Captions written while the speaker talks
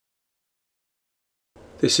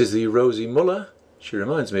This is the Rosalie Moller. She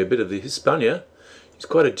reminds me a bit of the Hispania. It's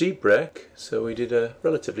quite a deep wreck, so we did a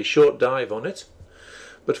relatively short dive on it.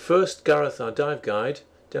 But first, Gareth, our dive guide,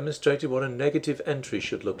 demonstrated what a negative entry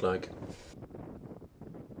should look like.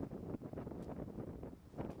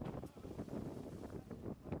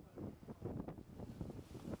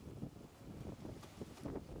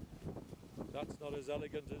 That's not as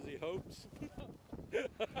elegant as he hopes.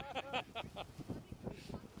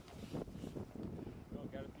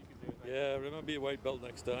 Yeah, remember your weight belt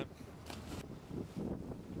next time.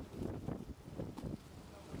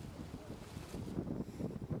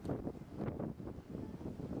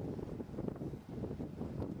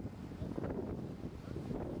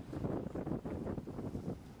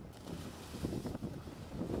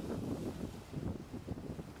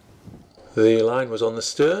 The line was on the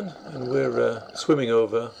stern and we're swimming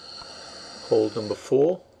over hold number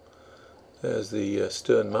 4. There's the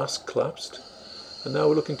stern mast collapsed, and now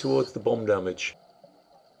we're looking towards the bomb damage.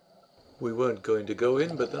 We weren't going to go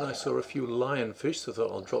in, but then I saw a few lionfish, so I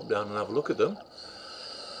thought I'll drop down and have a look at them.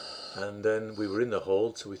 And then we were in the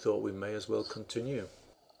hold, so we thought we may as well continue.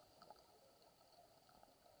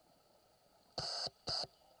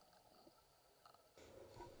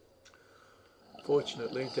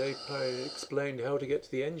 Fortunately, Dave explained how to get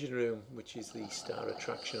to the engine room, which is the star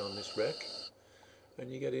attraction on this wreck,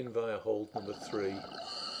 and you get in via hold number 3.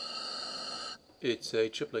 It's a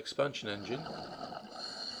triple expansion engine.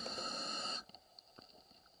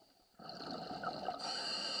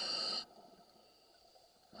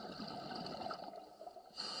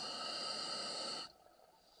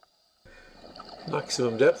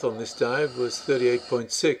 Maximum depth on this dive was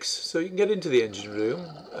 38.6, so you can get into the engine room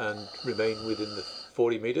and remain within the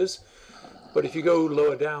 40 metres. But if you go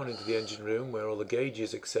lower down into the engine room where all the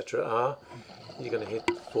gauges etc. are, you're going to hit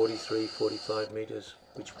 43, 45 metres,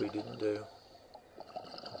 which we didn't do.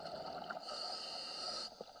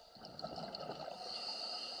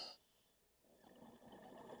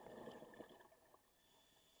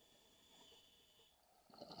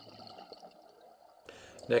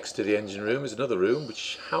 Next to the engine room is another room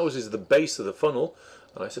which houses the base of the funnel,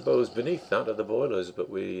 and I suppose beneath that are the boilers, but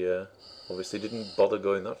we obviously didn't bother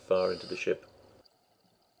going that far into the ship.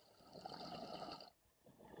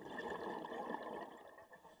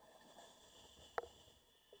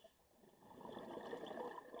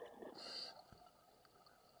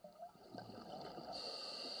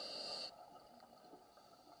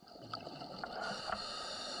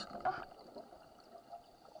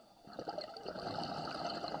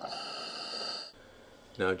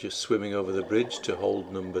 Now just swimming over the bridge to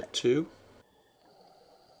hold number 2.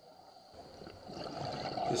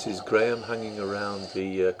 This is Graham hanging around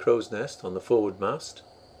the crow's nest on the forward mast.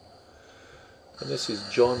 And this is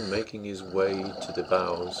John making his way to the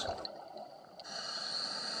bows.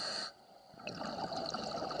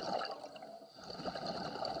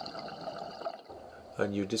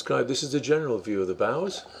 And you describe this as a general view of the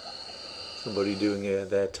bows. Somebody doing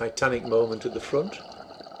their Titanic moment at the front.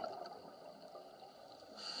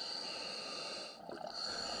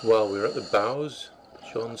 While we were at the bows,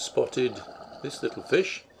 John spotted this little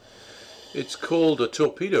fish. It's called a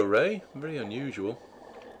torpedo ray, very unusual.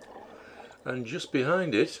 And just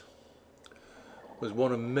behind it was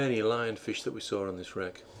one of many lionfish that we saw on this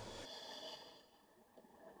wreck.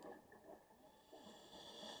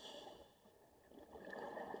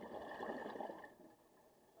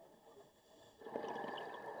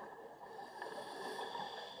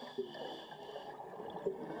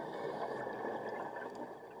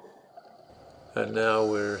 And now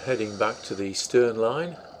we're heading back to the stern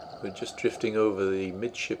line. We're just drifting over the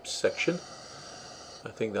midships section. I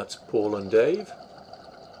think that's Paul and Dave.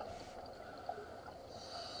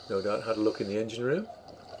 No doubt had a look in the engine room.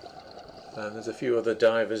 And there's a few other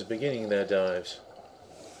divers beginning their dives.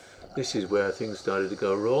 This is where things started to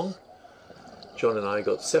go wrong. John and I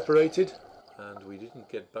got separated and we didn't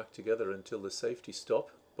get back together until the safety stop.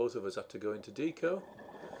 Both of us had to go into deco.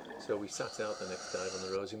 So we sat out the next dive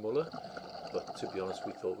on the Rosalie Moller, but to be honest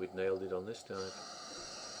we thought we'd nailed it on this dive.